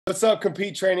What's up,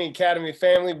 Compete Training Academy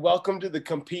family? Welcome to the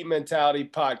Compete Mentality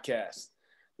Podcast.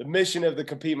 The mission of the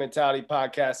Compete Mentality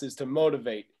Podcast is to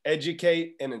motivate,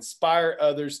 educate, and inspire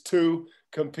others to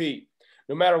compete.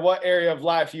 No matter what area of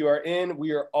life you are in,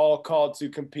 we are all called to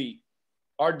compete.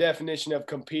 Our definition of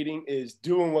competing is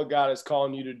doing what God is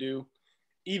calling you to do,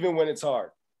 even when it's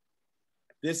hard.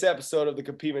 This episode of the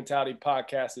Compete Mentality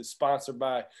Podcast is sponsored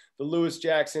by the Lewis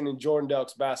Jackson and Jordan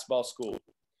Delks Basketball School.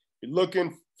 You're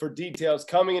looking for details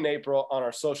coming in April on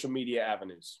our social media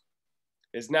avenues.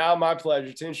 It's now my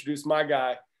pleasure to introduce my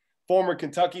guy, former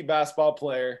Kentucky basketball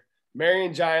player,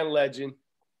 Marion Giant legend,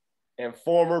 and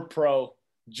former pro,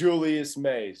 Julius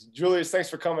Mays. Julius, thanks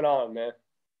for coming on, man.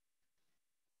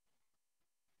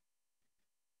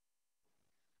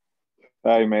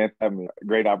 Hey, man, having a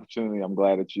great opportunity. I'm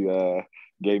glad that you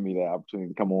gave me the opportunity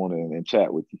to come on and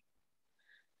chat with you.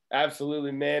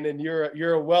 Absolutely, man. And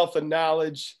you're a wealth of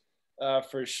knowledge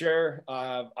for sure.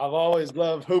 I've always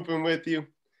loved hooping with you,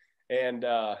 and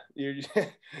you're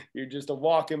just a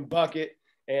walking bucket.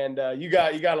 And you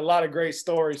got a lot of great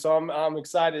stories. So I'm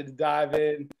excited to dive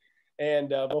in. And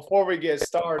before we get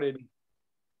started,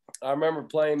 I remember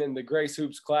playing in the Grace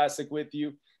Hoops Classic with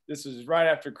you. This was right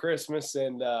after Christmas,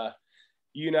 and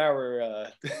you and I were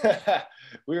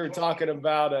we were talking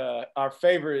about our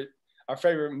favorite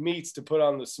meats to put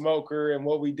on the smoker and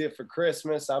what we did for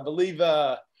Christmas. I believe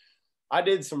I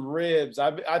did some ribs.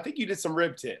 I think you did some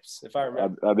rib tips, if I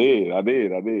remember. I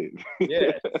did.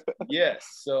 Yes.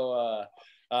 So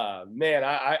man,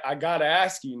 I gotta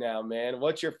ask you now, man,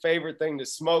 what's your favorite thing to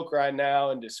smoke right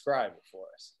now, and describe it for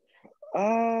us?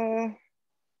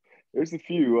 There's a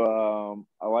few.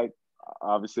 I like,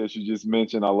 obviously, as you just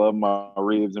mentioned, I love my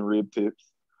ribs and rib tips.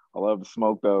 I love to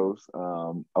smoke those.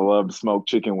 I love to smoke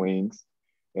chicken wings.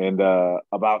 And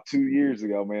about 2 years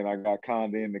ago, man, I got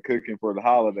conned into cooking for the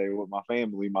holiday with my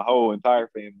family, my whole entire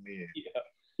family.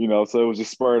 And, so it was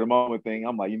just spur of the moment thing.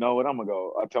 I'm like, you know what? I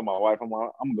tell my wife, I'm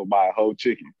going to go buy a whole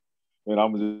chicken and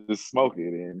I'm going to just smoke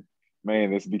it. And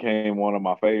man, this became one of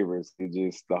my favorites.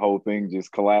 The whole thing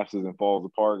just collapses and falls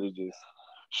apart. It's just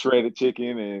shredded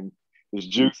chicken, and it's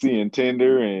juicy and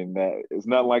tender, and it's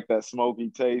not like that smoky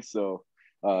taste. So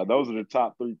those are the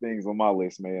top three things on my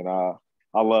list, man.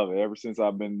 I love it. Ever since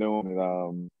I've been doing it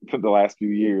for the last few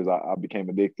years, I became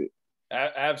addicted.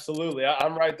 Absolutely.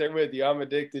 I'm right there with you. I'm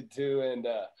addicted too. And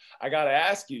I got to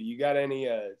ask you, you got any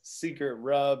secret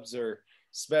rubs or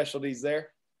specialties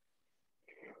there?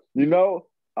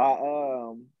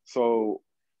 So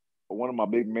one of my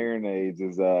big marinades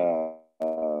is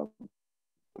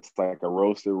it's like a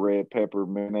roasted red pepper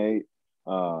marinade.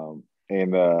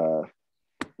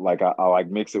 Like I like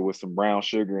mix it with some brown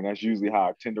sugar, and that's usually how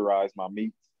I tenderize my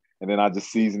meats. And then I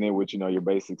just season it with, your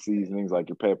basic seasonings like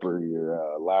your pepper,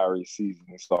 your Lowry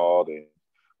seasoning salt, and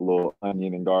a little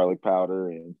onion and garlic powder.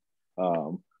 And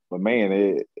but man,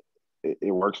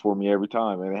 it works for me every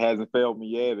time, and it hasn't failed me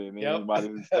yet. And anybody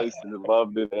who's tasted it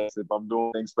loved it as if I'm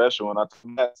doing things special, and I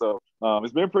told that. So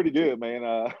it's been pretty good, man.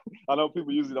 I know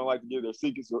people usually don't like to give their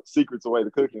secrets away to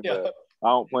cooking, but I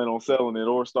don't plan on selling it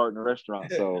or starting a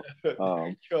restaurant. So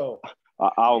Cool.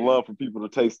 I would love for people to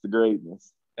taste the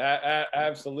greatness.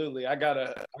 Absolutely. I got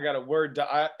a Word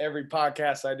every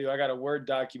podcast I do, I got a Word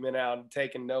document out and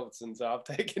taking notes, and so I'm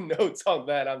taking notes on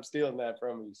that. I'm stealing that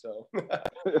from you. So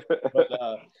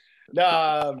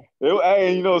but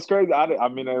hey, it's crazy. I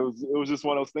mean, it was just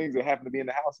one of those things that happened to be in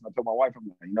the house, and I told my wife, I'm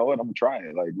like, you know what, I'm gonna try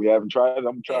it. Like, we haven't tried it,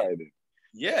 I'm gonna try it.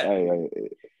 Yeah. Hey,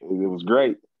 it was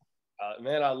great.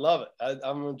 Man, I love it.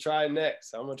 I'm gonna try it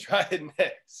next.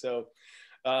 So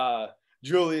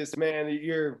Julius, man,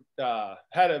 you're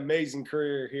had an amazing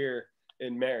career here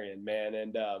in Marion, man,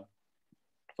 and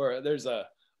there's a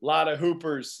lot of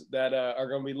hoopers that are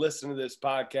going to be listening to this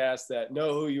podcast that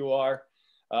know who you are,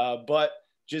 but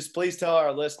just please tell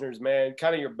our listeners, man,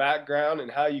 kind of your background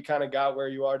and how you kind of got where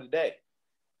you are today.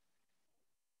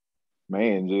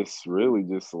 Man, just really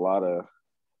just a lot of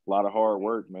hard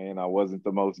work, man. I wasn't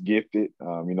the most gifted. A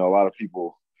lot of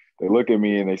people, they look at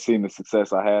me and they seen the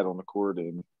success I had on the court,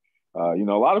 and a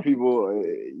lot of people,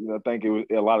 think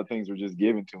a lot of things were just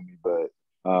given to me. But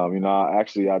I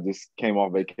just came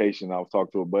off vacation. I was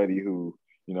talking to a buddy who's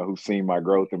seen my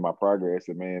growth and my progress,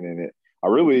 and man, I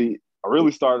really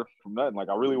started from nothing. Like,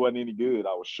 I really wasn't any good.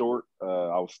 I was short.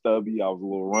 I was stubby. I was a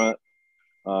little runt.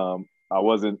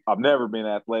 I've never been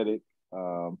athletic.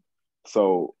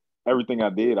 So everything I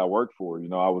did, I worked for.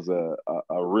 I was a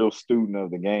real student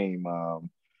of the game.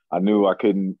 I knew I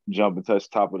couldn't jump and touch the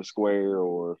top of the square,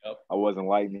 or I wasn't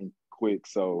lightning quick.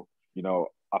 So,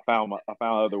 I found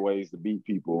other ways to beat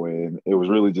people, and it was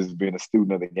really just being a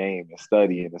student of the game and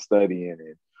studying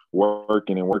and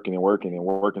working and working and working and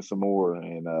working some more,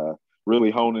 and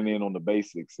really honing in on the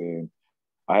basics. And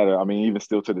I mean, even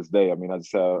still to this day, I mean, I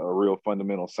just have a real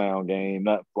fundamental sound game,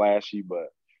 not flashy, but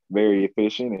very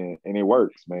efficient, and it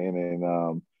works, man.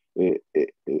 And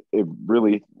it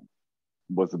really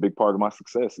was a big part of my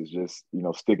success, is just,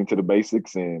 sticking to the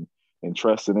basics and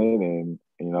trusting it. And,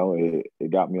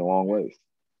 it got me a long ways.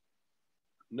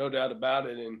 No doubt about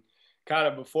it. And kind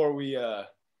of before we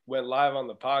went live on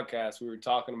the podcast, we were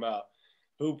talking about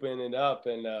hooping and up.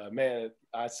 And, man,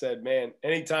 I said, man,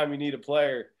 anytime you need a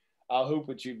player, I'll hoop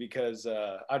with you, because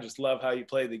I just love how you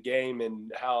play the game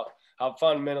and how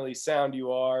fundamentally sound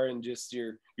you are, and just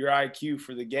your IQ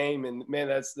for the game. And, man,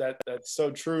 that's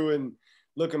so true. And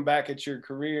looking back at your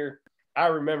career, I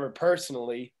remember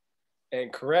personally,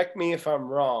 and correct me if I'm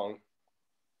wrong,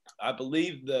 I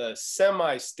believe the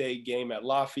semi-state game at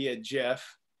Lafayette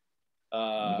Jeff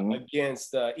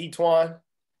against Etwan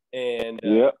and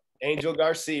Angel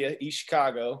Garcia, East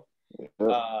Chicago.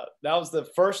 That was the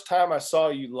first time I saw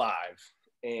you live,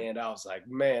 and I was like,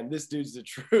 man, this dude's the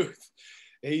truth.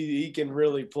 He can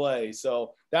really play.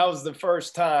 So that was the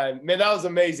first time. Man, that was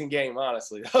an amazing game,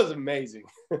 honestly. That was amazing.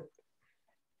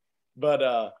 But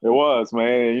it was,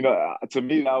 man. To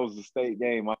me, that was the state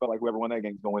game. I felt like whoever won that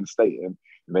game was going to win the state, and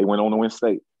they went on to win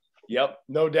state. Yep,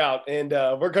 no doubt. And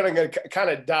we're going to kind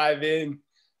of dive in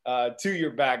to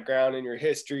your background and your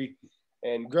history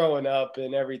and growing up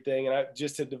and everything. And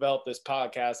just to develop this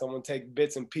podcast, I'm going to take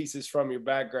bits and pieces from your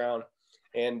background.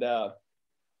 And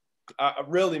I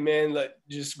really, man,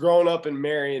 just growing up in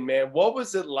Marion, man, what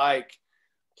was it like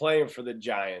playing for the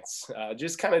Giants?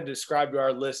 Just kind of describe to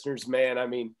our listeners, man. I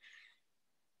mean,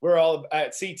 we're all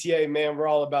at CTA, man. We're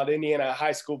all about Indiana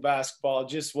high school basketball,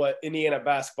 just what Indiana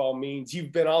basketball means.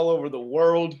 You've been all over the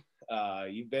world.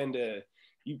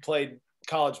 You played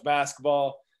college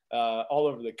basketball all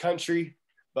over the country,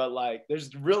 but like,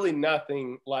 there's really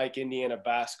nothing like Indiana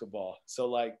basketball. So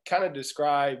like, kind of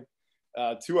describe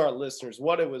to our listeners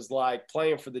what it was like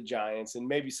playing for the Giants, and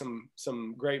maybe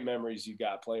some great memories you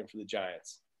got playing for the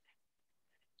Giants.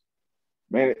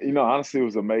 Man, honestly, it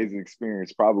was an amazing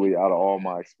experience. Probably out of all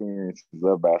my experiences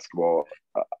of basketball,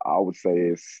 I would say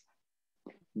it's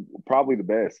probably the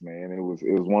best, man. It was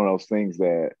one of those things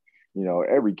that,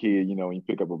 every kid, when you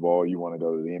pick up a ball, you want to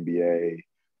go to the NBA.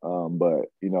 But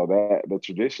that the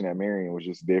tradition at Marion was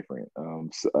just different.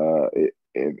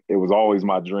 It was always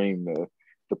my dream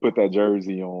to put that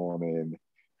jersey on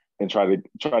and try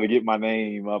to get my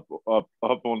name up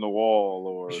on the wall,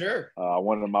 or sure. I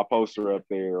wanted my poster up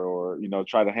there, or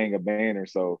try to hang a banner.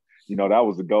 So that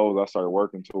was the goals I started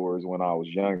working towards when I was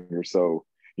younger. So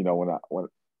when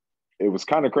it was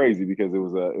kind of crazy, because it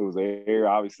was an era,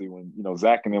 obviously, when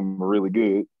Zach and them were really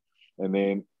good, and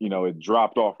then it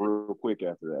dropped off real quick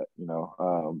after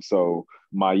that. So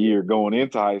my year going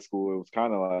into high school, it was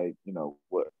kind of like,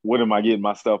 what am I getting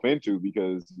myself into?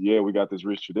 Because we got this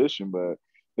rich tradition, but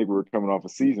I think we were coming off a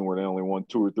season where they only won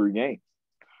 2 or 3 games.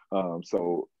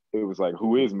 So it was like,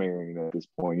 who is Marion at this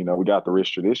point? We got the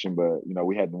rich tradition, but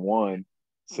we hadn't won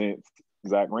since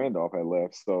Zach Randolph had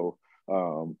left. So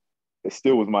it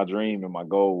still was my dream, and my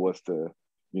goal was to,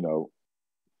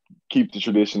 keep the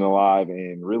tradition alive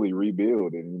and really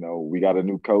rebuild. And we got a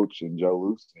new coach in Joe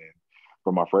Luce, and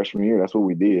for my freshman year, that's what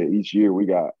we did. Each year we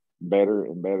got better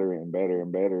and better and better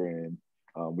and better, and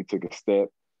we took a step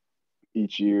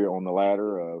each year on the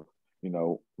ladder of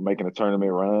making a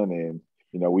tournament run. And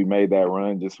we made that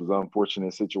run. Just was an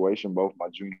unfortunate situation. Both my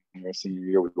junior and senior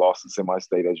year, we lost the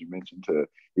semi-state, as you mentioned, to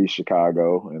East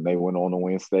Chicago, and they went on to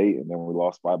win state. And then we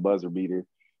lost by a buzzer beater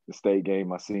the state game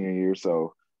my senior year.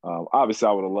 So obviously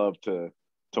I would have loved to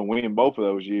win both of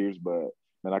those years, but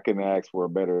man, I couldn't ask for a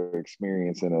better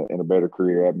experience and a better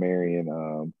career at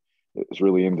Marion. It's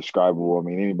really indescribable. I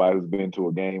mean, anybody who's been to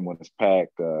a game when it's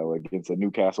packed, against a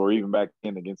Newcastle, or even back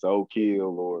then against a Oak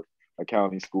Hill or a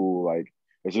county school, like,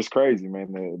 it's just crazy,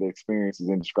 man. The experience is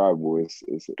indescribable. It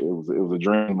was a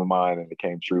dream of mine, and it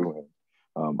came true,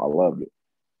 and I loved it.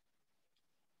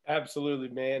 Absolutely,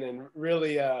 man. And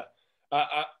really, I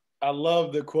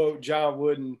love the quote John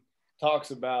Wooden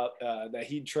talks about, that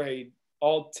he'd trade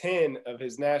all 10 of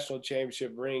his national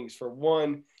championship rings for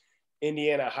one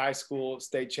Indiana high school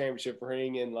state championship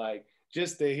ring. And like,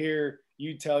 just to hear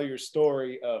you tell your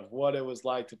story of what it was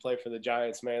like to play for the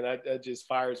Giants, man, that just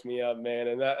fires me up, man.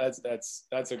 And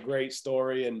that's a great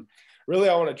story. And really,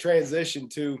 I want to transition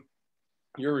to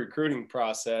your recruiting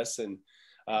process. And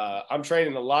I'm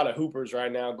training a lot of hoopers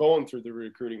right now, going through the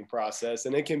recruiting process,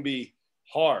 and it can be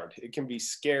hard. It can be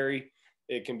scary.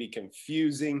 It can be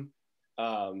confusing.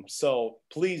 So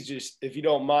please just, if you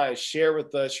don't mind, share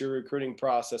with us your recruiting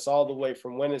process all the way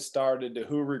from when it started to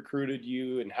who recruited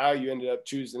you and how you ended up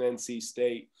choosing NC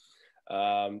State,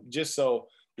 just so,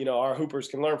 our Hoopers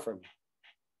can learn from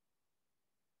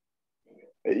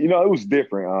you. It was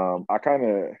different. I kind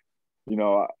of,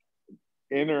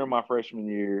 entering my freshman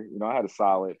year, I had a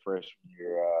solid freshman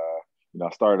year. I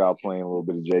started out playing a little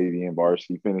bit of JV and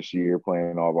varsity, finished the year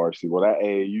playing all varsity. Well, that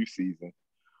AAU season,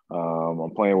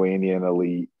 I'm playing with Indiana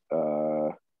Elite.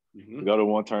 We go to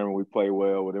one tournament, we play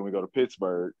well, but then we go to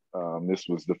Pittsburgh. This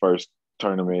was the first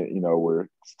tournament, where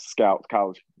scouts,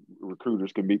 college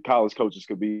coaches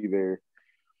could be there.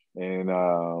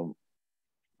 And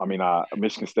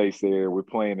Michigan State's there. We're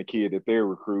playing the kid that they're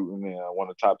recruiting, and one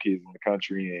of the top kids in the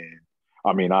country. And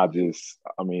I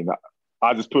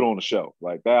just put on a show.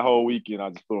 Like that whole weekend, I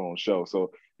just put on a show.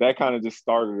 So that kind of just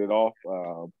started it off.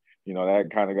 That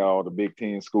kind of got all the Big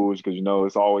Ten schools because,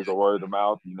 it's always a word of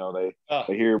mouth. They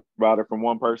hear about it from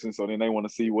one person, so then they want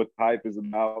to see what the hype is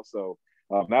about. So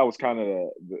that was kind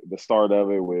of the start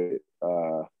of it with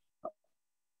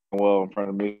in front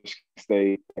of Michigan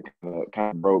State. I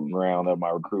kind of broke ground of my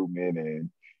recruitment and,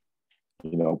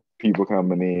 people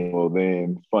coming in. Well,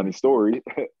 then, funny story,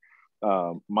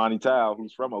 Monty Tao,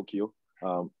 who's from Oak Hill,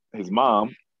 his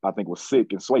mom, I think, was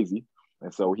sick in Swayze.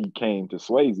 And so he came to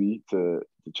Swayze to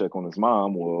check on his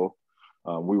mom. Well,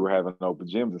 we were having open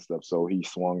gyms and stuff. So he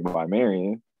swung by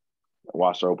Marion,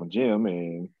 watched our open gym,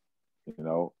 and,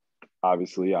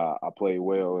 obviously I played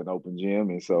well in open gym.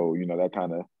 And so, that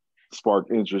kind of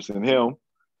sparked interest in him.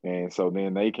 And so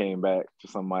then they came back to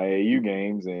some of my AAU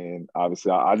games. And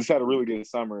obviously I just had a really good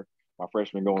summer, my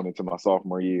freshman going into my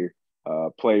sophomore year,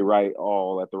 play right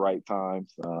all at the right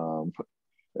times,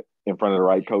 in front of the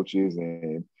right coaches.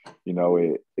 And,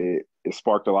 it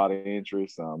sparked a lot of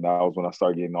interest. That was when I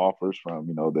started getting offers from,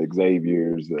 the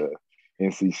Xaviers,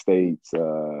 NC States,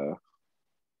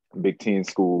 Big Ten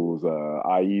schools,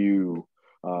 IU,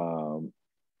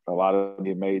 a lot of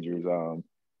good majors.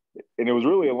 And it was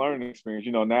really a learning experience.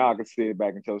 Now I can sit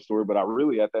back and tell the story, but at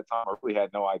that time, I really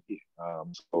had no idea.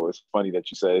 So it's funny that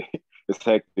you say it's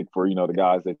hectic for, the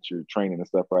guys that you're training and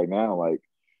stuff right now. Like,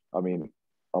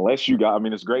 unless you got,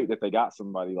 it's great that they got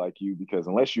somebody like you, because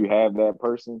unless you have that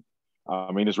person,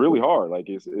 it's really hard. Like,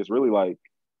 it's really like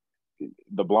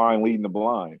the blind leading the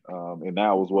blind. And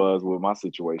that was with my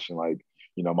situation. Like,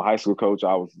 my high school coach,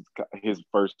 I was his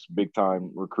first big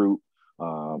time recruit.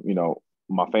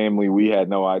 My family, we had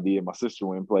no idea. My sister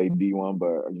went and played D1,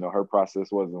 but, her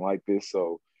process wasn't like this.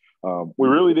 So we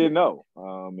really didn't know.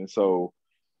 And so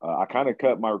I kind of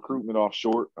cut my recruitment off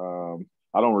short.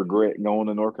 I don't regret going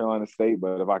to North Carolina State,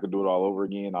 but if I could do it all over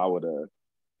again, I would have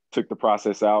took the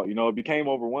process out. It became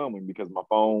overwhelming because my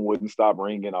phone wouldn't stop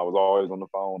ringing. I was always on the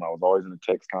phone. I was always in a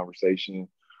text conversation,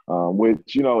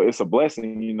 which, it's a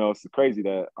blessing. It's crazy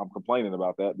that I'm complaining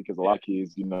about that because a lot of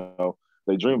kids,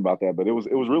 they dream about that. But it was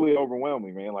really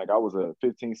overwhelming, man. Like I was a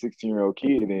 15, 16-year-old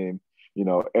kid, and,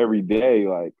 every day,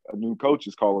 like a new coach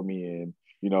is calling me, and,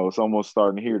 it's almost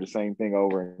starting to hear the same thing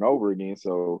over and over again.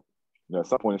 So, at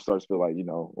some point it starts to feel like,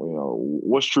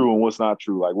 what's true and what's not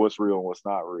true, like what's real and what's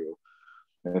not real.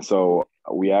 And so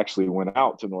we actually went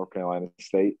out to North Carolina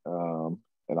State, and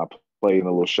I played in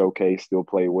a little showcase, still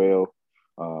played well.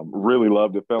 Really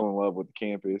loved it, fell in love with the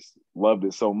campus, loved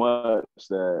it so much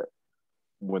that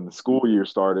when the school year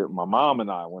started, my mom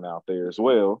and I went out there as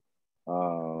well.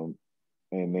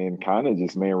 And then kind of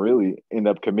just, man, really end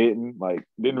up committing, like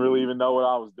didn't really even know what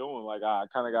I was doing. Like I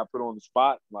kind of got put on the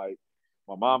spot. Like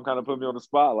my mom kind of put me on the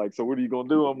spot. Like, so what are you going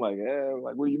to do? I'm like,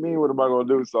 like, what do you mean? What am I going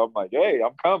to do? So I'm like, hey,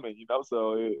 I'm coming,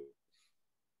 so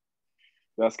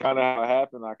that's kind of how it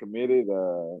happened. I committed,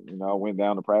 I went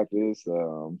down to practice,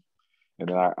 and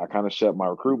then I kind of shut my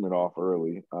recruitment off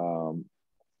early. And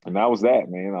that was that,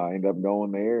 man. I ended up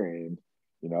going there and,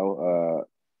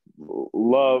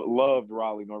 loved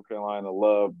Raleigh, North Carolina,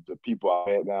 loved the people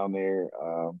I met down there.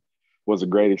 Was a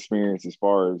great experience as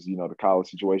far as, the college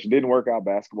situation. Didn't work out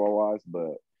basketball-wise,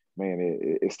 but, man,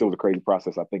 it's still a crazy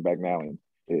process. I think back now, and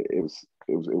it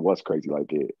was crazy.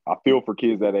 Like, I feel for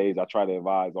kids that age. I try to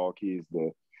advise all kids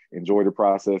to enjoy the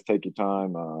process, take your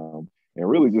time, and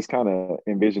really just kind of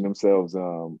envision themselves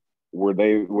where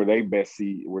they best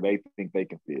see, where they think they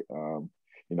can fit. I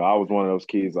was one of those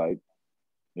kids, like,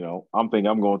 I'm thinking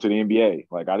I'm going to the NBA.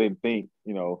 Like, I didn't think,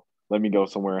 let me go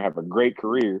somewhere and have a great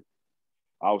career.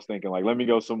 I was thinking, like, let me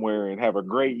go somewhere and have a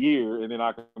great year, and then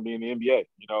I can be in the NBA.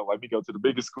 Let me go to the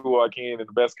biggest school I can in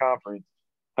the best conference,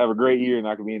 have a great year, and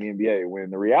I can be in the NBA. When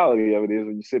the reality of it is,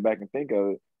 when you sit back and think of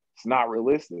it, it's not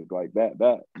realistic. Like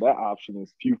that option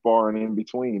is few far and in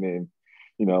between. And,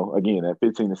 again, at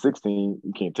 15 and 16,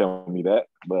 you can't tell me that.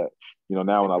 But,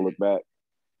 now when I look back,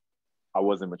 I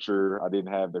wasn't mature. I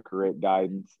didn't have the correct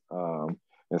guidance.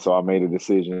 And so I made a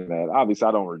decision that obviously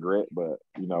I don't regret, but,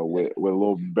 with a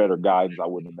little better guidance, I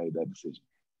wouldn't have made that decision.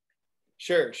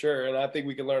 Sure, sure. And I think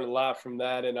we can learn a lot from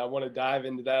that. And I want to dive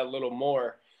into that a little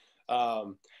more.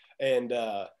 And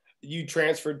you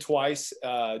transferred twice,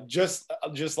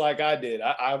 just like I did.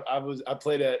 I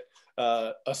played at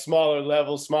a smaller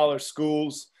level, smaller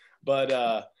schools, but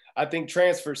I think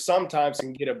transfers sometimes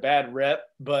can get a bad rep.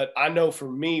 But I know for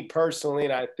me personally,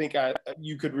 and I think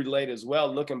you could relate as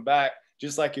well, looking back,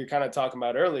 just like you're kind of talking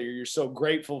about earlier, you're so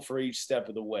grateful for each step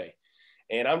of the way.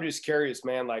 And I'm just curious,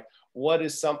 man, like what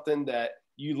is something that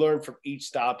you learned from each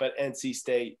stop at NC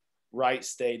State, Wright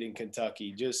State, and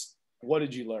Kentucky? Just what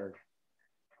did you learn?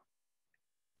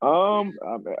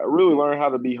 I really learned how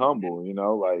to be humble,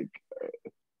 like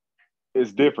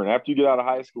it's different. After you get out of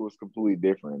high school, it's completely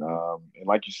different. And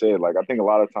like you said, like I think a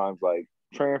lot of times like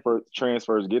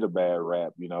transfers get a bad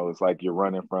rap, it's like you're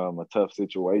running from a tough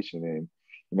situation. And,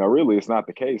 really it's not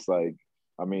the case. Like,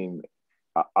 I mean,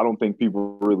 I don't think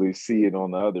people really see it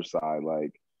on the other side.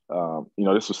 Like,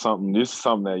 this is something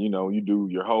that, you do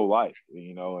your whole life,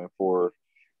 and for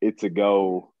it to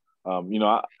go,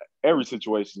 every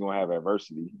situation is going to have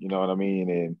adversity, you know what I mean?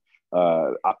 And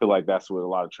I feel like that's where a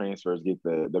lot of transfers get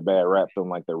the bad rap, feeling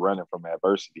like they're running from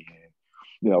adversity.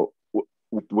 And,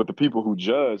 with the people who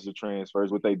judge the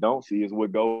transfers, what they don't see is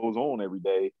what goes on every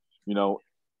day,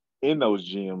 in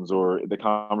those gyms or the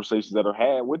conversations that are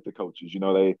had with the coaches.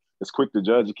 It's quick to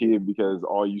judge a kid because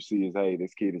all you see is, hey,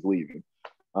 this kid is leaving.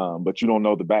 But you don't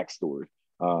know the backstory.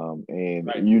 And,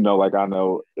 right. Like I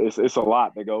know it's a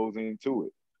lot that goes into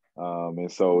it.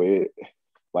 And so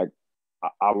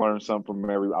I learned something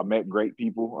from I met great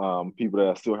people, people that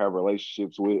I still have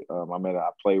relationships with.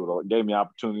 Gave me an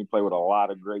opportunity to play with a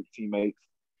lot of great teammates.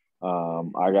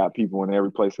 I got people in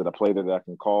every place that I played that I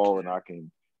can call and I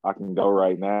can go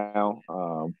right now.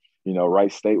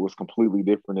 Wright State was completely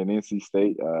different than NC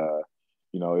State. It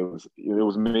was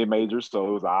mid-major, so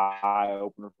it was an eye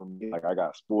opener for me. Like I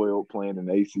got spoiled playing in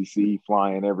the ACC,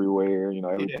 flying everywhere.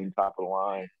 Everything top of the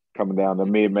line. Coming down to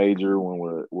mid-major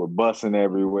when we're bussing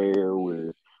everywhere,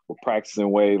 we're practicing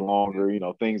way longer.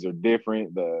 Things are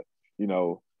different.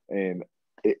 And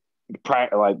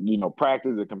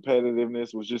practice, the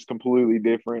competitiveness was just completely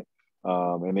different.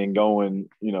 And then going,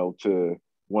 to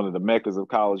one of the meccas of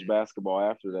college basketball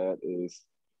after that is,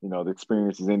 the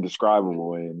experience is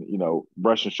indescribable. And,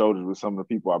 brushing shoulders with some of the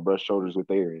people I brushed shoulders with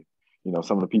there. And,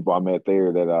 some of the people I met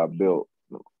there that I built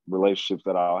relationships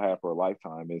that I'll have for a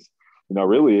lifetime is,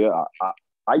 really,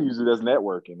 I use it as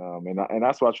networking. And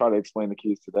that's what I try to explain to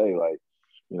kids today. Like,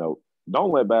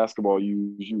 don't let basketball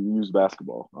use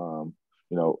basketball.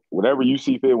 Whatever you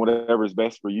see fit, whatever is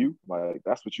best for you, like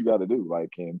that's what you got to do. Like,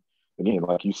 and again,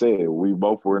 like you said, we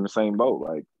both were in the same boat.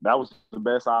 Like that was the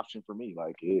best option for me.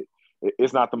 Like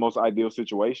it's not the most ideal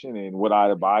situation, and would I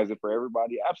advise it for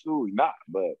everybody? Absolutely not.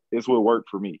 But it's what worked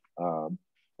for me.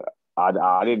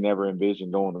 I didn't ever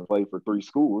envision going to play for 3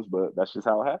 schools, but that's just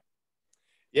how it happened.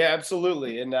 Yeah,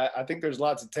 absolutely. And I think there's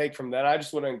lots to take from that. I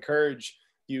just want to encourage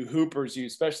you hoopers,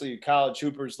 especially college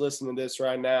hoopers listening to this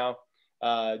right now.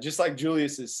 Just like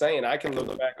Julius is saying, I can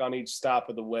look back on each stop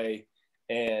of the way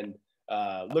and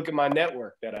look at my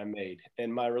network that I made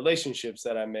and my relationships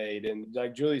that I made. And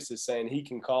like Julius is saying, he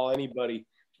can call anybody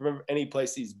from any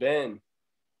place he's been.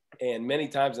 And many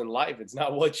times in life, it's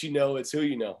not what you know, it's who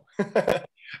you know.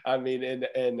 I mean,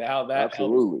 and how that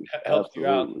helps you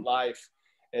out in life.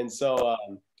 And so,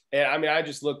 and I mean, I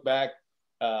just look back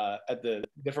at the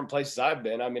different places I've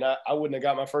been. I mean, I wouldn't have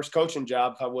got my first coaching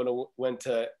job if I would have went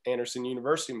to Anderson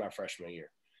University my freshman year.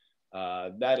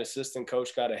 That assistant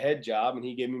coach got a head job, and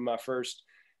he gave me my first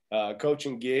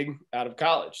coaching gig out of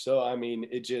college. So, I mean,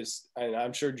 and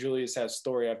I'm sure Julius has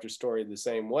story after story the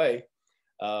same way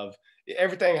of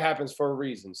everything happens for a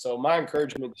reason. So my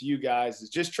encouragement to you guys is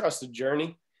just trust the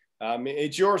journey.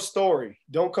 It's your story.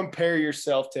 Don't compare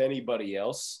yourself to anybody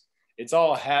else. It's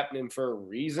all happening for a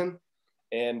reason.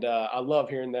 And I love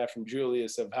hearing that from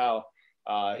Julius of how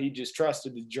he just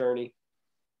trusted the journey,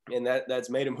 and that's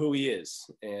made him who he is.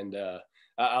 And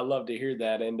I love to hear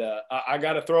that. And I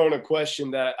got to throw in a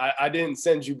question that I didn't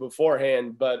send you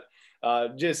beforehand, but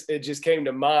it just came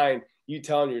to mind. You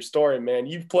telling your story, man.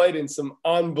 You've played in some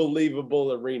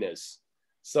unbelievable arenas.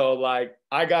 So, like,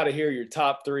 I got to hear your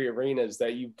top 3 arenas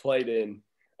that you played in.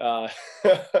 If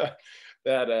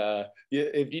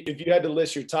you had to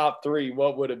list your top 3,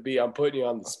 what would it be? I'm putting you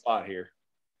on the spot here.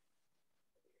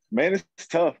 Man, it's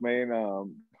tough,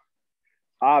 man.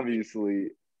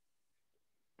 Obviously,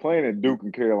 playing at Duke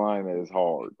and Carolina is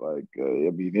hard. Like,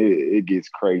 I mean, it gets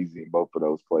crazy in both of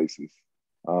those places.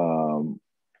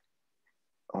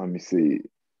 Let me see.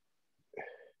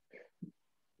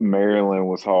 Maryland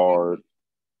was hard.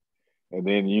 And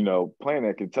then, playing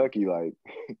at Kentucky, like,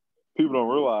 people don't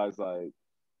realize, like,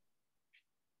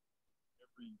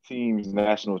 every team's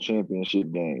national championship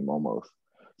game almost.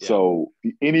 Yeah. So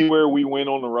anywhere we went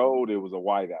on the road, it was a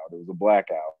whiteout, it was a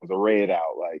blackout, it was a red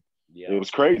out. Like, It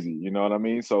was crazy, you know what I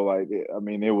mean? So, like, it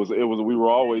was we were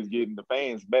always getting the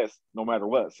fans' best no matter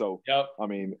what. So, I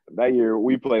mean, that year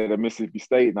we played at Mississippi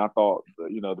State, and I thought,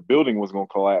 the building was going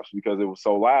to collapse because it was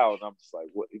so loud. And I'm just like,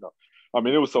 what, I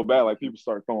mean, it was so bad. Like, people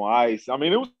started throwing ice. I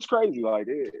mean, it was crazy. Like,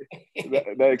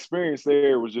 that experience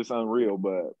there was just unreal.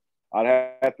 But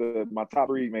I'd have to, my top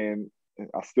three, man,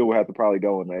 I still would have to probably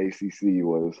go in the ACC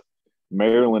was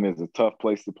Maryland is a tough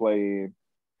place to play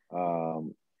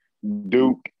in.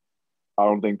 Duke, I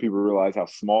don't think people realize how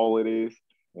small it is.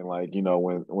 And, like,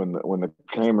 when the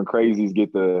Cameron Crazies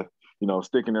get the,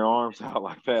 sticking their arms out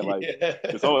like that, like,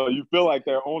 you feel like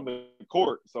they're on the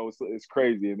court. So it's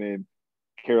crazy. And then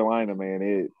Carolina,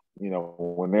 man,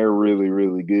 when they're really,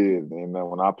 really good, and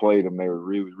when I played them, they were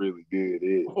really, really good.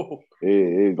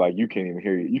 It's like you can't even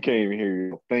hear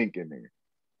you thinking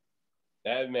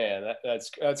there.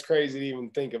 That's crazy to even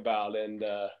think about. And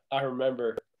I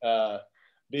remember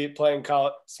playing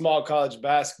small college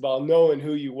basketball, knowing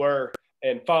who you were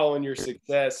and following your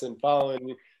success and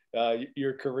following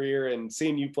your career and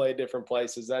seeing you play different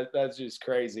places. That's just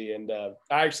crazy. And I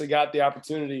actually got the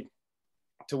opportunity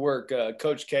to work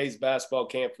Coach K's basketball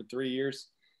camp for 3 years.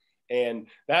 And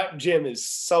that gym is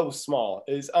so small.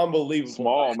 It's unbelievable.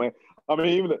 Small, man. I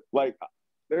mean, even like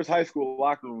there's high school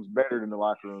locker rooms better than the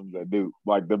locker rooms that do,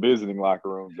 like the visiting locker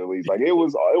rooms at least. Like it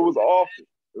was awful.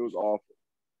 It was awful.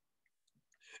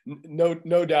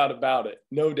 No doubt about it.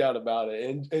 No doubt about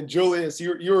it. And Julius,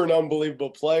 you're an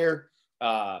unbelievable player.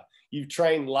 You've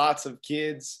trained lots of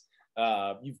kids.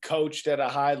 You've coached at a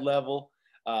high level.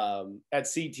 At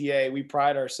CTA, we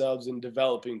pride ourselves in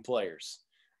developing players.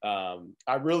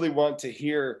 I really want to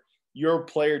hear your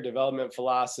player development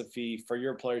philosophy for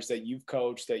your players that you've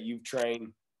coached, that you've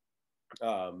trained,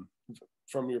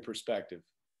 from your perspective.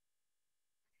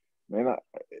 Man,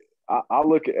 I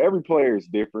look at every player is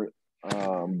different,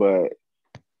 but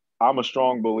I'm a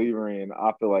strong believer in,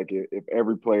 I feel like if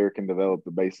every player can develop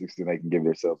the basics, then they can give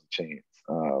themselves a chance.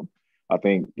 I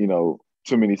think,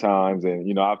 too many times,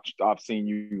 and I've seen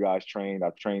you guys train.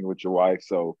 I've trained with your wife,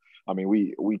 so I mean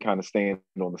we kind of stand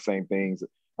on the same things.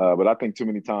 But I think too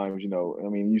many times, I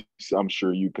mean, I'm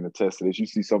sure you can attest to this. You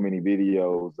see so many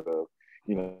videos of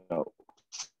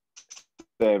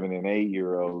 7 and 8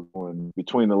 year olds going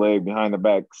between the leg, behind the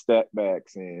back, step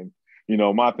backs, and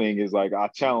my thing is, like, I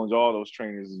challenge all those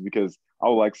trainers because I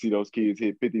would like to see those kids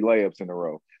hit 50 layups in a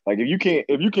row. Like if you can't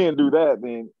do that,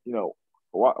 then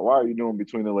why are you doing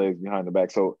between the legs, behind the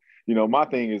back? So, my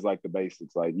thing is like the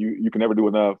basics. Like you can never do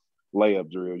enough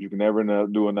layup drills. You can never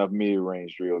do enough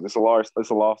mid-range drills. It's a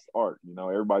lost art.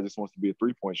 Everybody just wants to be a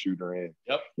 3-point shooter, and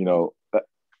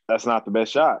that's not the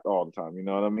best shot all the time. You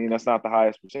know what I mean? That's not the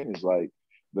highest percentage. Like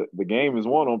the game is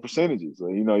won on percentages. So,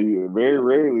 you very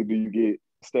rarely do you get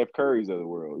Steph Curry's of the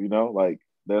world. Like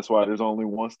that's why there's only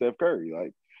one Steph Curry.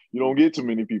 Like you don't get too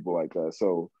many people like that.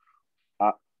 So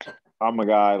I'm a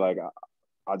guy, like,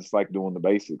 I just like doing the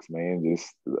basics, man.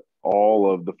 Just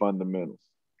all of the fundamentals.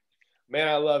 Man,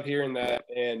 I love hearing that.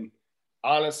 And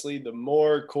honestly, the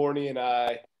more Courtney and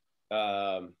I,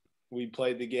 we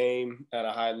played the game at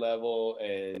a high level,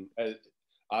 and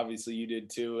obviously you did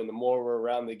too. And the more we're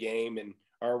around the game and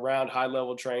are around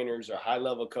high-level trainers or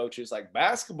high-level coaches, like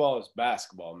basketball is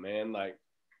basketball, man. Like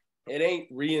it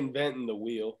ain't reinventing the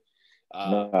wheel.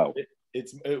 No.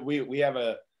 We have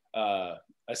a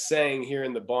saying here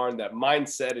in the barn that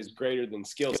mindset is greater than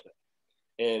skill set.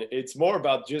 And it's more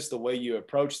about just the way you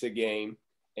approach the game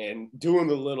and doing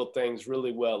the little things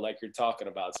really well, like you're talking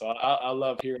about. So I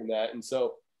love hearing that. And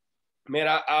so, man,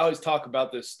 I always talk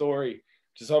about this story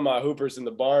to some of my hoopers in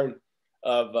the barn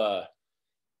of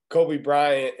Kobe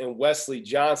Bryant and Wesley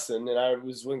Johnson. And I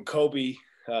was when Kobe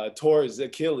tore his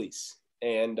Achilles.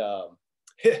 And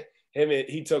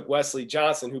he took Wesley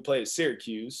Johnson, who played at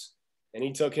Syracuse, and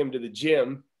he took him to the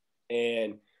gym,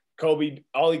 and Kobe,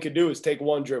 all he could do is take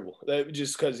one dribble,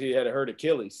 just because he had a hurt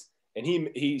Achilles. And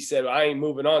he said, I ain't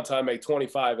moving on until I make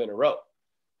 25 in a row.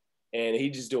 And he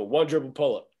just do a one dribble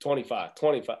pull-up, 25,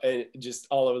 and just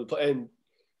all over the place. And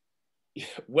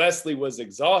Wesley was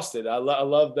exhausted. I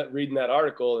love that, reading that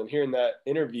article and hearing that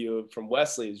interview from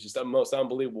Wesley. Is just the most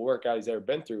unbelievable workout he's ever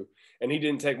been through. And he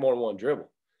didn't take more than one dribble.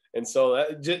 And so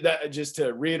just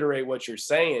to reiterate what you're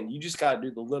saying, you just got to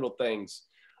do the little things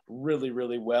really,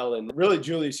 really well. And really,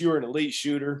 Julius, you were an elite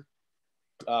shooter,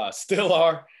 still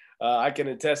are. I can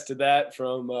attest to that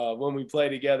from when we play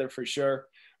together for sure.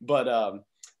 But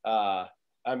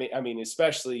I mean,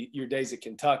 especially your days at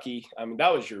Kentucky. I mean,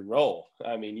 that was your role.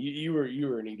 I mean, you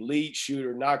were an elite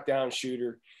shooter, knockdown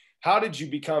shooter. How did you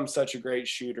become such a great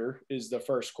shooter is the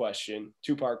first question,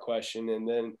 two-part question. And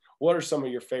then what are some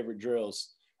of your favorite drills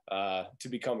to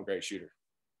become a great shooter?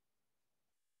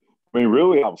 I mean,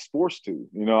 really, I was forced to.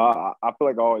 I feel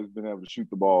like I've always been able to shoot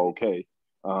the ball okay.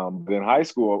 But in high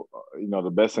school,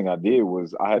 the best thing I did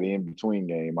was I had an in-between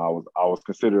game. I was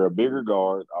considered a bigger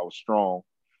guard. I was strong.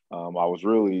 I was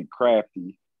really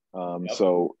crafty. Yep.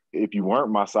 So if you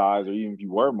weren't my size, or even if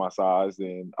you were my size,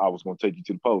 then I was going to take you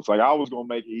to the post. Like, I was going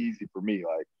to make it easy for me.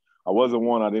 Like, I wasn't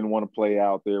one, I didn't want to play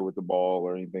out there with the ball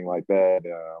or anything like that.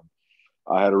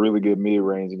 I had a really good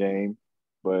mid-range game.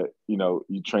 But, you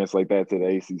translate that to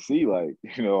the ACC, like,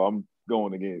 I'm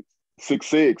going against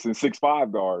 6'6" and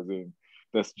 6'5" guards, and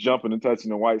that's jumping and touching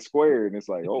the white square. And it's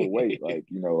like, oh, wait, like,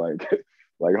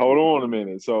 like hold on a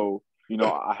minute. So,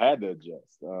 I had to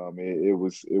adjust.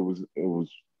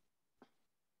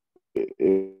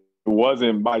 It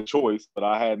wasn't by choice, but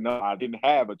I didn't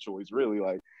have a choice really.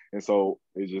 Like, and so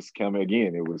it just came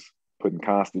again. It was putting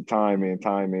constant time in.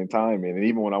 And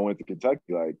even when I went to Kentucky,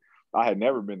 like, I had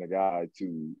never been the guy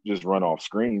to just run off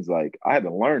screens. Like, I had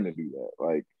to learn to do that.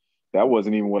 Like, that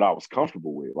wasn't even what I was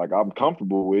comfortable with. Like, I'm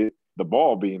comfortable with the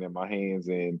ball being in my hands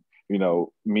and,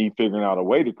 me figuring out a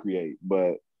way to create.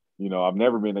 But, I've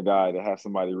never been a guy to have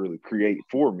somebody really create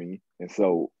for me. And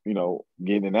so,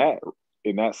 getting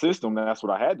in that system, that's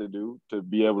what I had to do to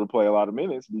be able to play a lot of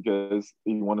minutes, because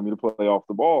he wanted me to play off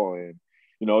the ball. And,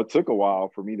 it took a while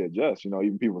for me to adjust.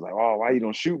 Even people was like, oh, why you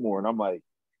don't shoot more? And I'm like,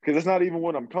 because it's not even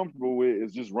what I'm comfortable with.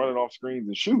 It's just running off screens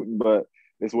and shooting, but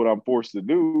it's what I'm forced to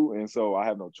do. And so I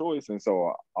have no choice. And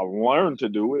so I learned to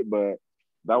do it, but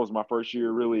that was my first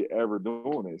year really ever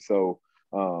doing it. So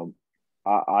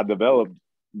I developed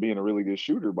being a really good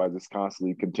shooter by just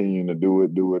constantly continuing to do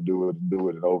it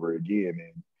and over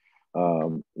again.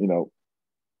 And,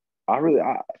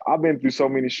 I've been through so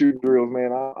many shoot drills,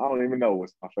 man. I don't even know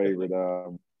what's my favorite.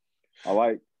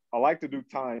 I like to do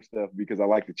time stuff because I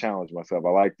like to challenge myself. I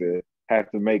like to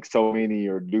have to make so many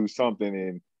or do something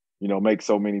and, make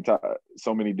so many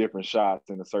different shots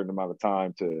in a certain amount of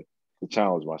time to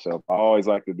challenge myself. I always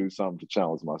like to do something to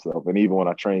challenge myself. And even when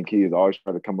I train kids, I always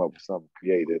try to come up with something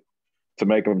creative to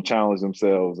make them challenge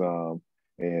themselves.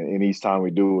 And each time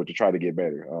we do it, to try to get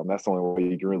better. That's the only way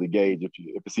you can really gauge if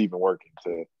it's even working,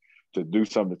 to do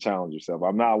something to challenge yourself.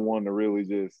 I'm not one to really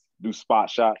just do spot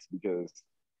shots because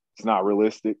it's not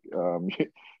realistic.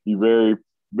 You very,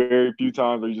 very few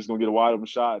times are you just going to get a wide open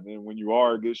shot. And then when you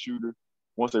are a good shooter,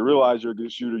 once they realize you're a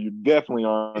good shooter, you definitely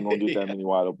aren't going to get that many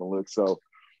wide open looks. So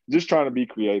just trying to be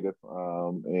creative.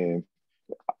 And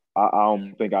I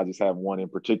don't think I just have one in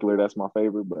particular that's my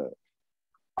favorite, but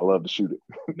I love to shoot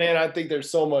it. Man, I think there's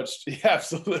so much. Yeah,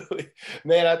 absolutely.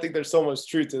 Man, I think there's so much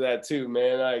truth to that too,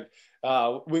 man.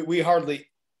 Like we hardly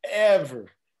ever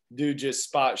do just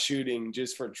spot shooting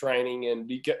just for training. And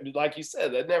like you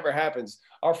said, that never happens.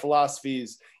 Our philosophy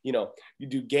is, you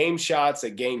do game shots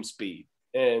at game speed.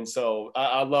 And so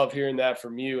I love hearing that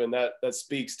from you. And that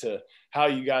speaks to how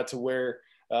you got to where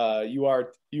you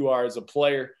are as a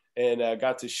player and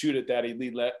got to shoot at that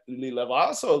elite level. I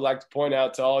also like to point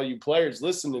out to all you players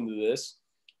listening to this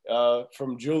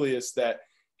from Julius that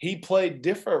he played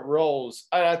different roles.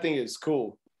 And I think it's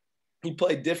cool. He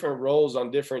played different roles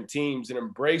on different teams and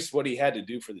embraced what he had to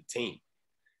do for the team.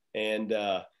 And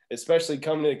especially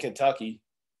coming to Kentucky,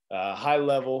 high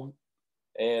level,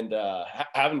 and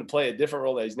having to play a different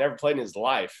role that he's never played in his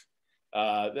life,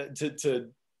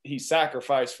 he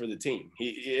sacrificed for the team.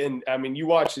 You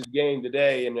watch his game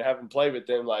today and having played with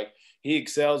him, like he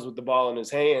excels with the ball in his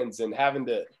hands and having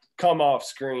to come off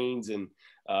screens and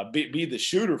be the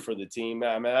shooter for the team.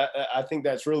 I think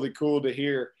that's really cool to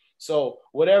hear. So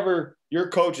whatever your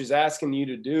coach is asking you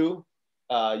to do,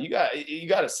 you got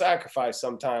to sacrifice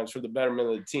sometimes for the betterment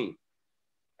of the team.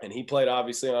 And he played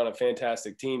obviously on a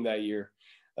fantastic team that year,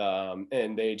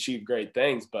 and they achieved great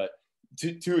things. But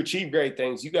to achieve great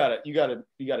things, you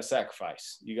gotta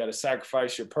sacrifice. You gotta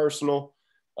sacrifice your personal,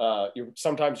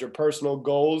 sometimes your personal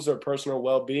goals or personal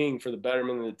well-being for the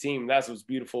betterment of the team. That's what's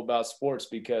beautiful about sports,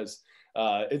 because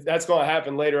that's going to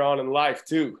happen later on in life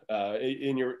too,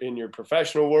 in your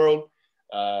professional world,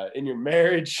 in your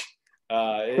marriage.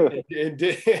 Right?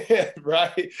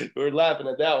 We're laughing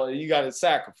at that one. You got to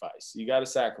sacrifice.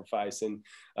 And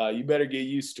you better get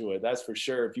used to it. That's for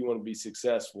sure if you want to be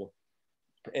successful.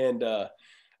 And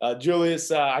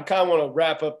Julius, I kind of want to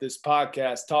wrap up this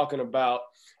podcast talking about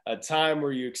a time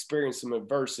where you experienced some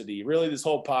adversity. Really, this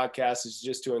whole podcast is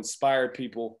just to inspire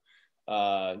people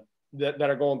that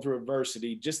are going through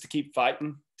adversity, just to keep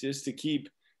fighting, just to keep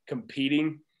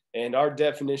competing. And our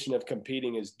definition of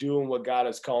competing is doing what God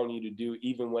is calling you to do,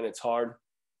 even when it's hard.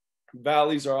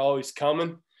 Valleys are always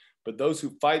coming, but those who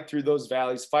fight through those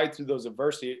valleys, fight through those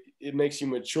adversity, it makes you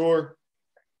mature,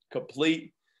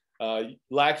 complete,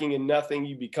 lacking in nothing,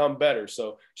 you become better.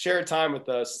 So share a time with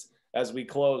us as we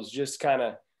close, just kind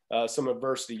of some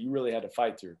adversity you really had to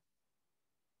fight through.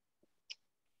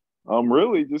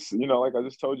 Really just, like I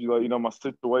just told you, like, my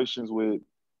situations with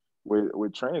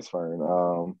transferring,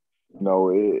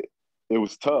 it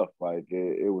was tough. Like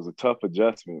it was a tough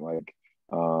adjustment. Like,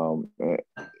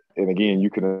 and again, you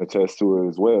can attest to it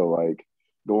as well. Like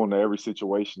going to every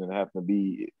situation and having to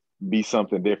be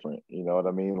something different. You know what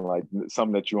I mean? Like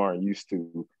something that you aren't used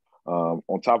to.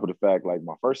 On top of the fact, like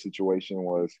my first situation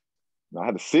was I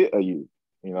had to sit a year.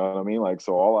 You know what I mean? Like,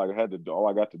 so all I got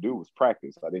to do was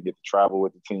practice. I didn't get to travel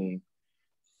with the team.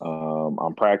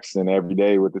 I'm practicing every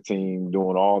day with the team,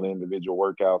 doing all the individual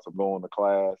workouts. I'm going to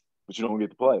class, but you don't get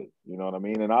to play. You know what I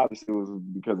mean? And obviously it was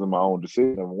because of my own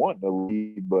decision of wanting to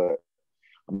leave, but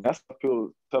I mean, that's a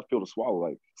tough pill to swallow.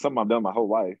 Like something I've done my whole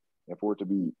life, and for it to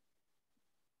be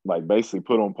like basically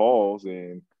put on pause,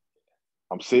 and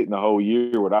I'm sitting the whole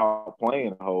year without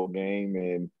playing the whole game.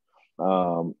 And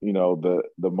the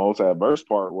most adverse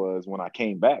part was when I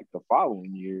came back the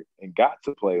following year and got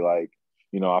to play. Like,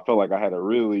 I felt like I had a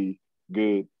really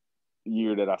good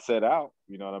year that I set out.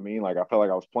 You know what I mean? Like I felt like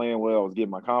I was playing well, I was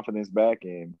getting my confidence back,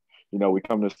 and we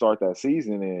come to start that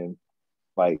season, and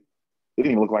like it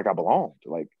didn't even look like I belonged.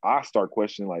 Like I start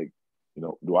questioning, like,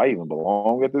 do I even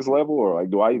belong at this level, or like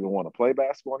do I even want to play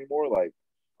basketball anymore? Like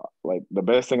the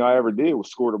best thing I ever did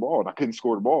was score the ball, and I couldn't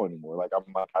score the ball anymore. Like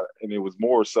and it was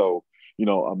more so,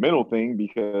 a mental thing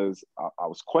because I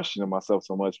was questioning myself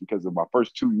so much because of my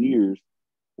first 2 years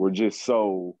were just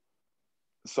so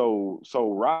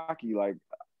rocky. Like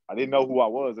I didn't know who I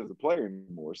was as a player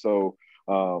anymore. So,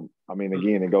 I mean,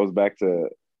 again, it goes back to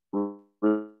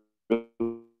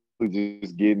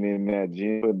just getting in that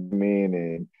gym, putting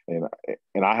in,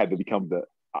 and I had to become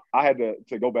I had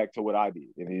to go back to what I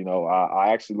did. And,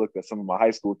 I actually looked at some of my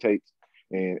high school tapes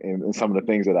and some of the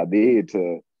things that I did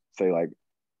to say, like,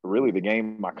 really to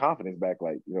gain my confidence back.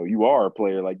 Like, you are a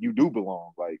player, like you do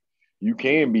belong, like you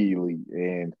can be elite.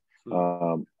 And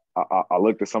I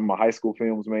looked at some of my high school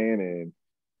films, man, and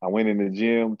I went in the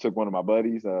gym, took one of my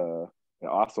buddies, and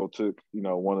also took,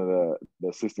 one of the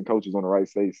assistant coaches on the Wright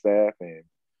State staff, and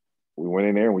we went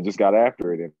in there and we just got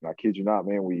after it. And I kid you not,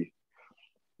 man, we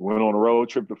went on a road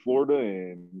trip to Florida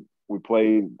and we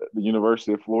played the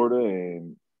University of Florida,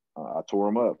 and I tore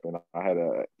them up. And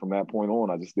from that point on,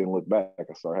 I just didn't look back.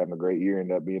 I started having a great year,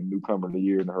 ended up being newcomer of the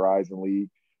year in the Horizon League.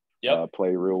 Yep.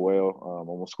 Played real well.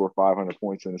 Almost scored 500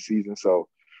 points in the season. So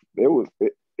it was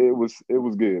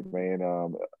good,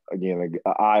 man. Again, an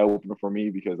eye opener for me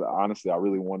because honestly, I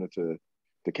really wanted to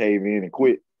cave in and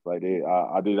quit. Like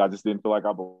I did. I just didn't feel like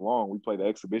I belonged. We played the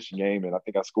exhibition game, and I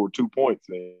think I scored 2 points,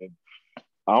 and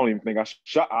I don't even think I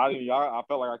shot. I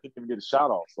felt like I couldn't even get a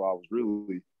shot off. So I was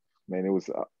really, man, it was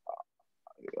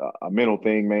a mental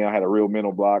thing, man. I had a real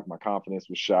mental block. My confidence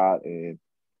was shot, and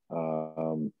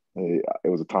it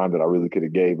was a time that I really could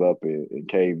have gave up and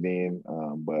caved in.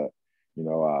 But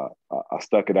I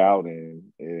stuck it out, and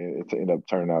it ended up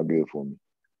turning out good for me.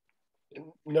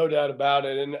 No doubt about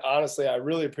it. And honestly, I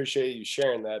really appreciate you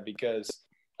sharing that because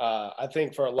I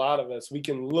think for a lot of us, we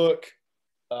can look,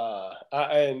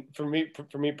 and for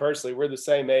me personally, we're the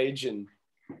same age, and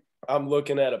I'm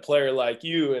looking at a player like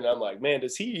you, and I'm like, man,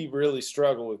 does he really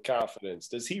struggle with confidence?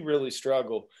 Does he really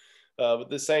struggle with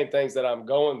the same things that I'm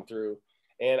going through?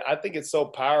 And I think it's so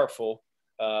powerful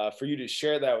for you to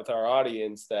share that with our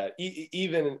audience that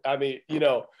even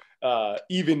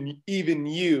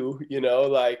you,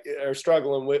 like are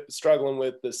struggling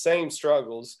with the same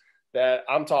struggles that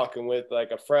I'm talking with,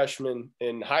 like a freshman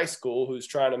in high school who's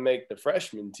trying to make the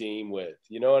freshman team with,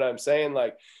 you know what I'm saying?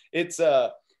 Like it's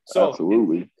so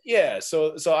absolutely. Yeah.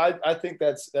 So I think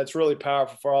that's really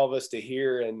powerful for all of us to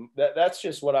hear. And that's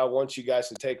just what I want you guys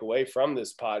to take away from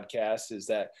this podcast is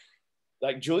that,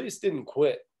 like, Julius didn't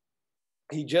quit.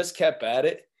 He just kept at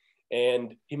it,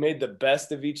 and he made the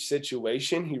best of each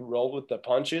situation. He rolled with the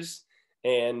punches,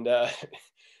 and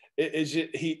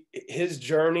his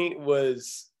journey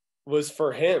was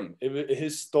for him.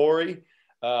 His story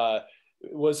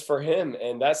was for him,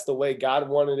 and that's the way God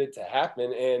wanted it to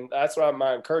happen. And that's what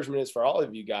my encouragement is for all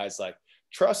of you guys. Like,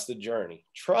 trust the journey,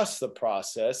 trust the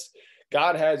process,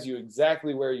 God has you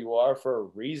exactly where you are for a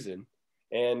reason.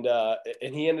 And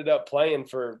he ended up playing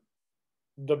for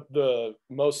the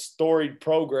most storied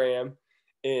program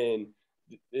in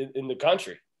the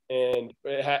country, and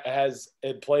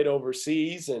it played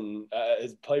overseas, and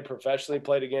has played professionally,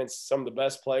 played against some of the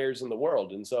best players in the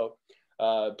world, and so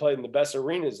played in the best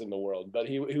arenas in the world. But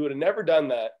he would have never done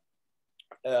that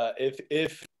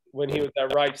if when he was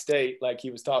at Wright State, like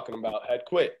he was talking about, had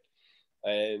quit.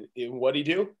 And what'd he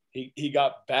do? He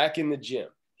got back in the gym.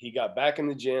 He got back in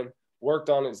the gym, worked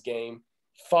on his game,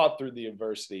 fought through the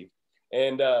adversity.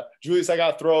 And Julius, I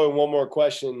got to throw in one more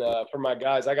question for my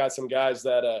guys. I got some guys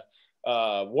that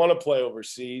want to play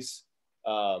overseas,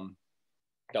 that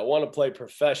want to play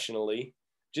professionally.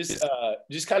 Just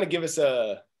kind of give us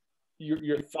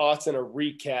your thoughts and a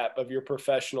recap of your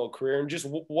professional career, and just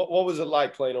what was it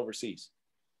like playing overseas?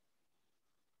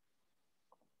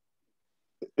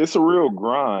 It's a real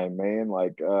grind, man.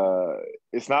 Like,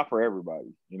 it's not for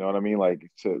everybody. You know what I mean? Like,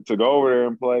 to go over there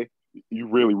and play, you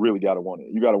really, really got to want it.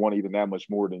 You got to want it even that much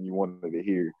more than you wanted to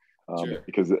hear. Sure.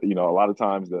 Because, you know, a lot of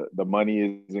times the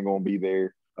money isn't going to be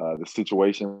there. The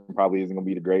situation probably isn't going to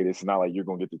be the greatest. It's not like you're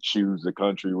going to get to choose the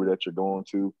country that you're going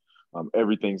to.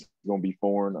 Everything's going to be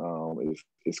foreign.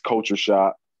 It's culture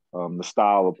shock. The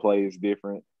style of play is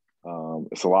different.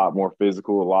 It's a lot more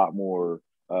physical, a lot more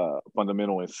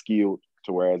fundamental and skilled.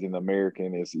 To whereas in the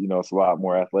American, it's a lot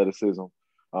more athleticism.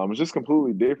 It's just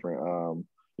completely different.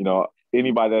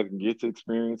 Anybody that can get to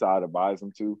experience, I'd advise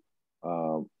them to.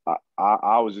 I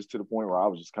was just to the point where I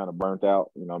was just kind of burnt out.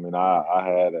 I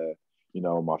had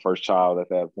my first child at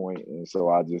that point, and so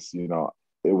I just it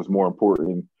was more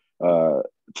important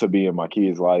to be in my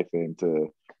kid's life and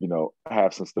to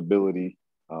have some stability.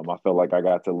 I felt like I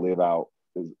got to live out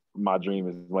my dream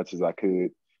as much as I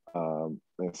could.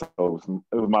 And so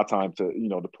it was my time to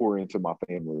pour into my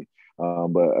family.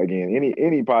 But again,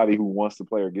 anybody who wants to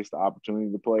play or gets the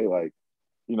opportunity to play, like,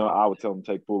 I would tell them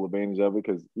to take full advantage of it,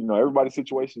 because everybody's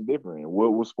situation is different. And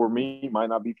what was for me might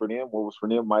not be for them. What was for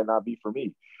them might not be for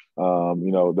me.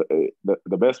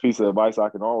 The best piece of advice I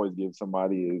can always give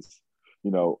somebody is,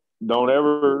 don't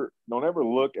ever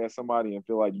look at somebody and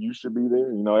feel like you should be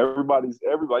there. Everybody's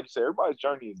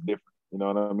journey is different. You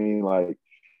know what I mean? Like,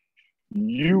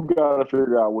 you got to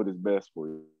figure out what is best for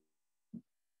you.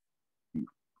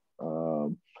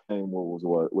 And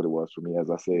what it was for me,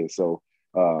 as I said. So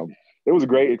it was a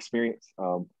great experience.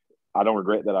 I don't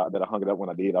regret that I hung it up when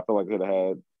I did. I feel like I could have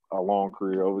had a long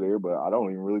career over there, but I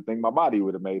don't even really think my body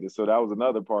would have made it. So that was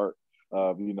another part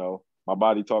of my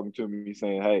body talking to me,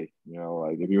 saying, "Hey,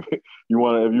 like if you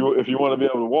want to be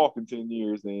able to walk in 10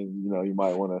 years, then you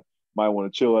might want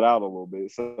to chill it out a little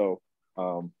bit." So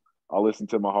I listened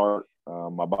to my heart.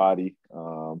 My body.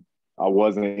 I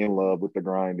wasn't in love with the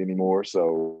grind anymore.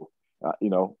 So,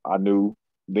 I knew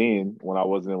then when I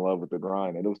wasn't in love with the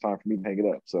grind that it was time for me to hang it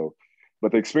up. So,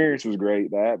 but the experience was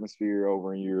great. The atmosphere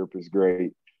over in Europe is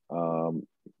great.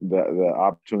 The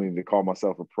opportunity to call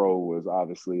myself a pro was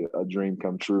obviously a dream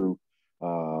come true.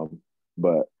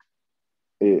 But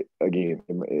that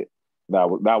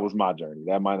was my journey.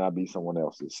 That might not be someone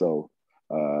else's. So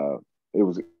it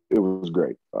was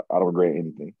great. I don't regret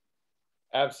anything.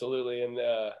 Absolutely. And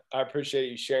I appreciate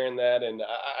you sharing that. And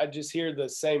I just hear the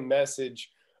same message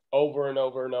over and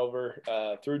over and over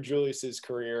through Julius's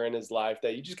career and his life,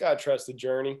 that you just got to trust the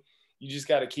journey. You just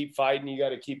got to keep fighting. You got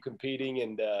to keep competing.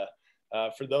 And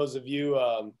for those of you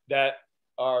that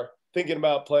are thinking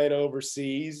about playing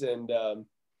overseas and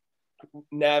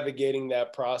navigating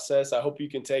that process, I hope you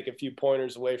can take a few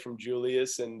pointers away from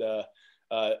Julius and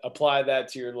apply that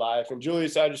to your life. And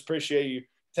Julius, I just appreciate you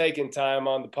taking time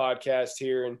on the podcast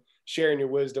here and sharing your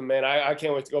wisdom, man. I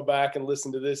can't wait to go back and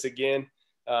listen to this again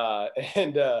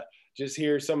and just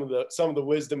hear some of the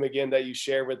wisdom again that you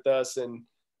share with us. And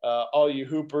all you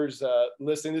hoopers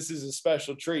listening, this is a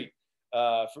special treat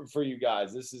for you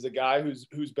guys. This is a guy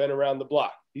who's been around the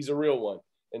block. He's a real one.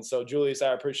 And so, Julius,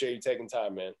 I appreciate you taking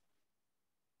time, man.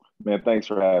 Man, thanks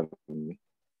for having me.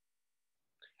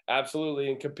 Absolutely.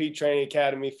 And Compete Training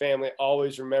Academy family,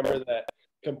 always remember that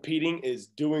competing is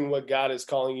doing what God is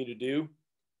calling you to do,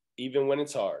 even when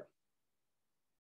it's hard.